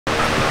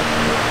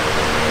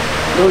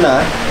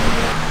Tuna.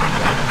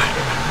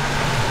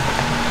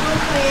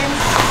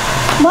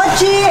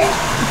 Mochi!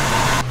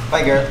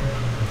 Bye, girl.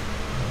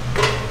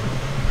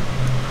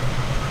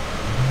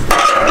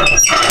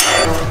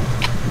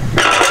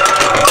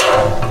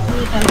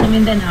 Sa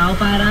Mindanao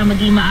para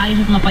maging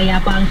maayos at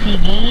mapayapa ang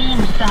sige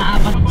sa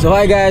apat. So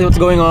hi guys,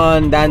 what's going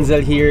on?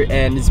 Danzel here,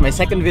 and it's my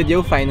second video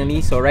finally.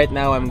 So right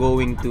now I'm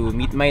going to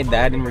meet my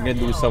dad and we're gonna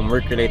do some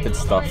work related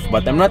stuff.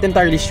 But I'm not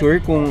entirely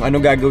sure kung ano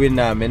gagawin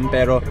namin,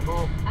 pero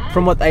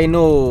from what I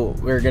know,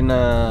 we're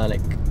gonna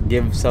like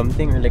give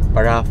something or like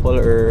paraffle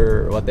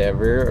or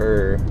whatever, or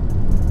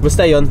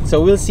basta yun.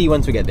 So we'll see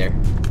once we get there.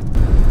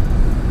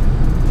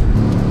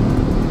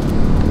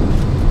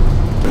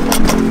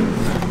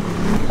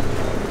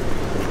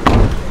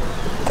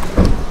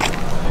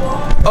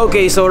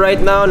 Okay, so right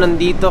now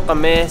nandito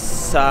kami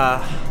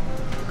sa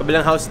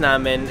kabilang house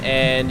namin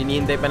and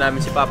hinihintay pa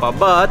namin si Papa.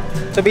 But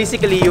so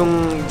basically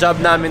yung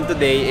job namin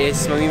today is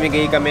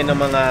mamimigay kami ng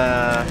mga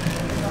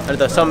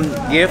some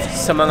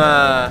gifts sa mga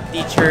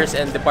teachers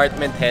and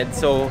department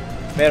heads. So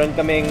meron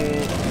kaming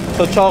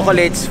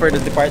chocolates for the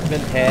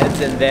department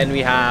heads, and then we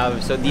have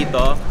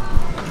dito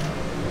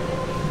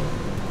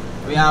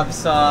we have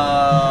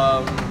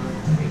some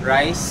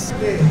rice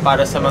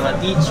para sa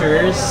mga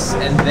teachers,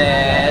 and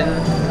then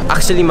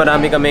actually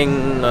marami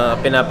kaming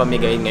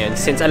pinapamigay ngayon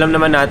since alam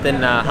naman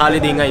natin na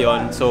holiday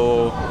ngayon.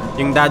 So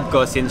yung dad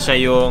ko, since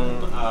siya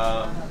yung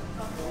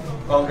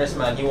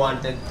congressman, he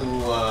wanted to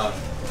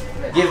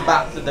give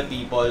back to the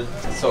people.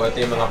 So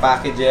ito yung mga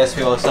packages.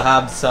 We also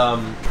have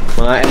some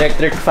mga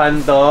electric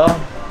fan to,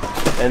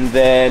 and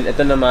then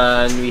ito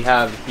naman we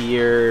have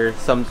here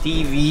some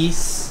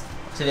TVs.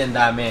 Actually ang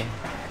dami.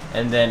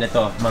 And then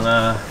ito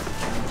mga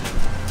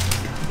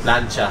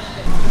lancha.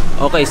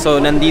 Okay, so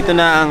nandito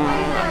na ang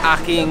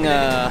aking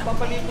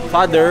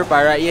father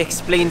para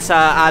i-explain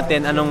sa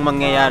atin anong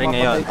mangyayari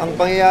ngayon. Ang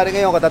pangyayari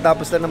ngayon,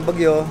 katatapos na ng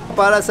bagyo,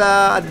 para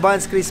sa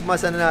advance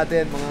Christmas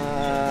natin, mga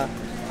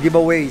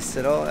giveaways.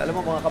 Alam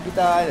mo, mga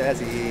kapitan,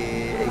 si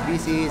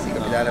ABC, si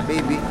Kapitana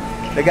Baby,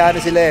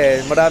 nag-ano sila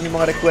marami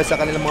mga request sa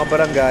kanilang mga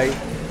barangay.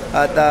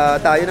 At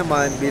tayo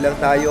naman, bilang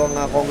tayo ang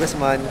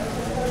congressman,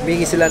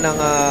 humingi sila ng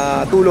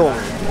tulong.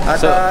 At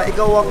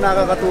ikaw ang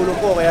nakakatulong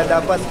ko, kaya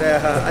dapat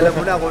alam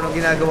mo na kung anong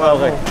ginagawa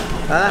mo.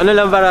 Ha? Ano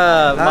lang para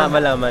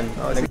malaman?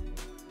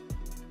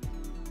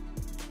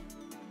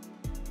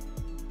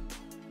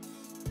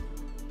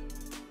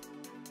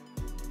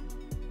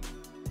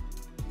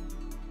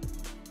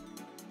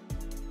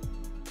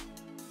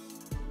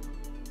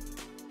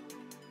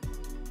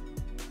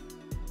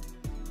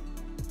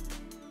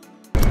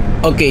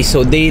 Okay,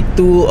 so day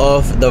 2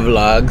 of the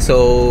vlog.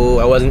 So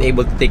I wasn't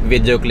able to take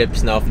video clips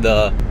now of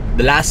the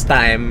last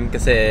time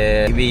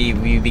kasi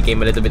we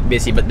became a little bit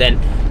busy. But then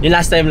yung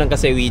last time lang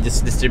kasi we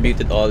just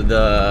distributed all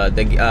the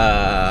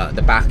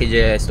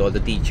packages to all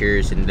the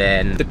teachers, and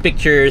then the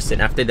pictures,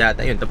 and after that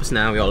ayun, tapos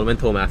na, we all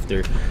went home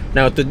after.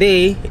 Now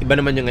today iba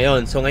naman yung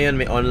ngayon. So ngayon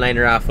may online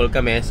raffle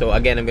kami. So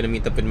again, I'm gonna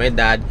meet up with my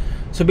dad.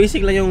 So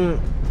basically yung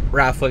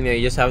raffle niya,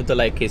 you just have to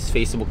like his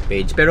Facebook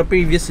page. Pero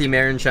previously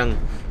meron siyang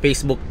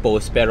Facebook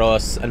post, pero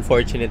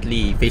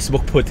unfortunately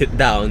Facebook put it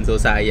down, so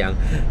sayang.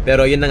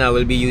 Pero yun na nga,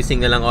 we'll be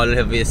using na lang all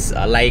of his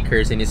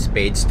likers in his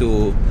page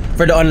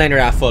for the online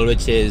raffle,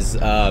 which is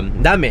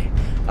dami.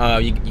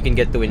 You can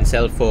get to win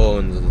cell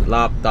phones,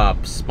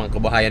 laptops,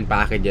 pangkabuhayan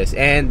packages,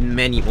 and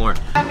many more.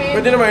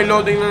 Pwede naman,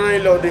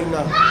 loading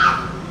na.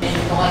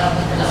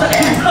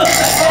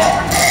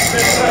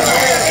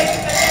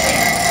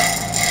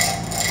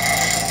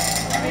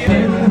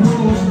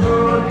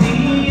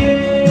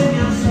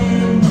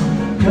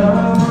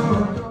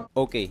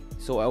 Okay,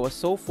 so I was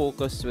so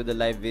focused with the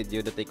live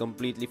video that I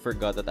completely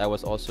forgot that I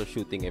was also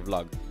shooting a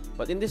vlog.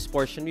 But in this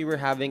portion, we were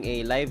having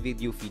a live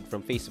video feed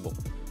from Facebook.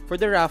 For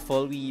the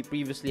raffle, we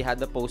previously had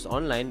the post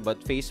online,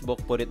 but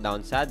Facebook put it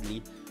down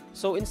sadly.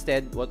 So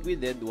instead, what we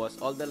did was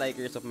all the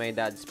likers of my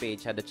dad's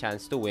page had a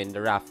chance to win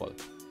the raffle.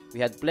 We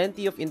had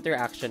plenty of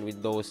interaction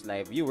with those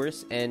live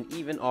viewers and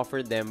even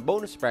offered them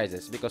bonus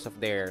prizes because of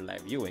their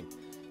live viewing.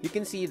 You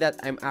can see that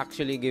I'm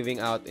actually giving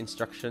out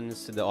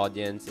instructions to the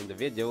audience in the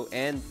video,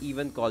 and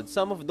even called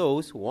some of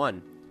those who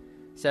won.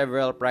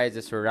 Several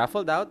prizes were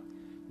raffled out.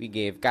 We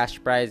gave cash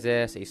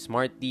prizes, a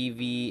smart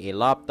TV, a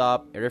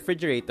laptop, a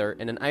refrigerator,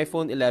 and an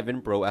iPhone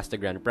 11 Pro as the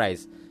grand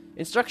prize.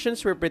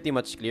 Instructions were pretty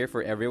much clear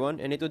for everyone,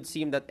 and it would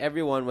seem that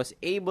everyone was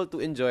able to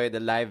enjoy the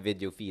live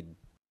video feed.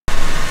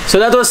 So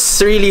that was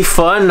really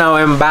fun. Now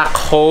I'm back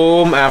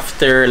home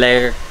after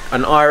like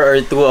an hour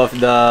or two of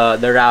the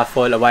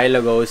raffle a while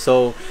ago.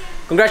 So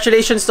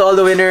congratulations to all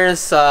the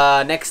winners.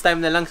 Next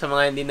time na lang sa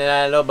mga hindi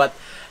nanalo. But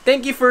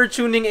thank you for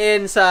tuning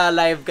in sa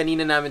live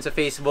kanina namin sa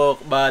Facebook.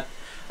 But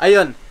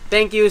ayun,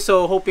 thank you.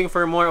 So hoping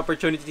for more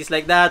opportunities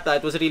like that.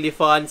 It was really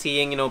fun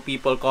seeing,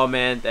 people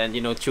comment and,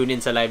 tune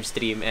in sa live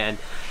stream. And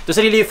it was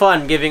really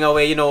fun giving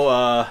away,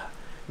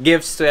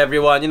 gifts to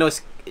everyone.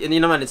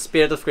 Naman, it's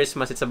spirit of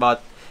Christmas. It's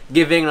about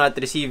giving, not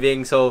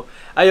receiving. So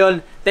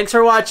ayun, thanks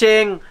for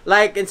watching.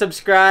 Like and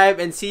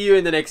subscribe, and see you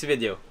in the next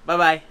video.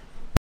 Bye-bye.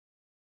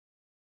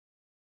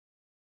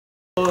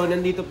 So,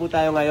 nandito po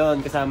tayo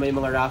ngayon kasama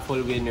yung mga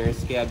raffle winners.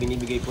 Kaya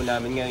binibigay po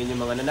namin ngayon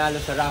yung mga nanalo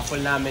sa raffle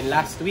namin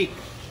last week.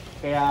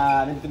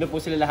 Kaya nandito na po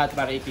sila lahat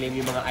para i-claim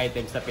yung mga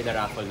items na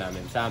pinaraffle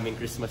namin sa aming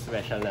Christmas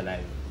special na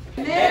live.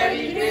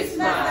 Merry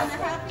Christmas!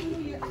 Happy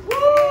New Year!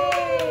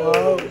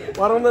 Wow,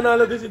 parang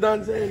nanalo din si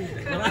Dancel.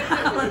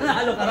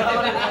 Nanalo ka rin.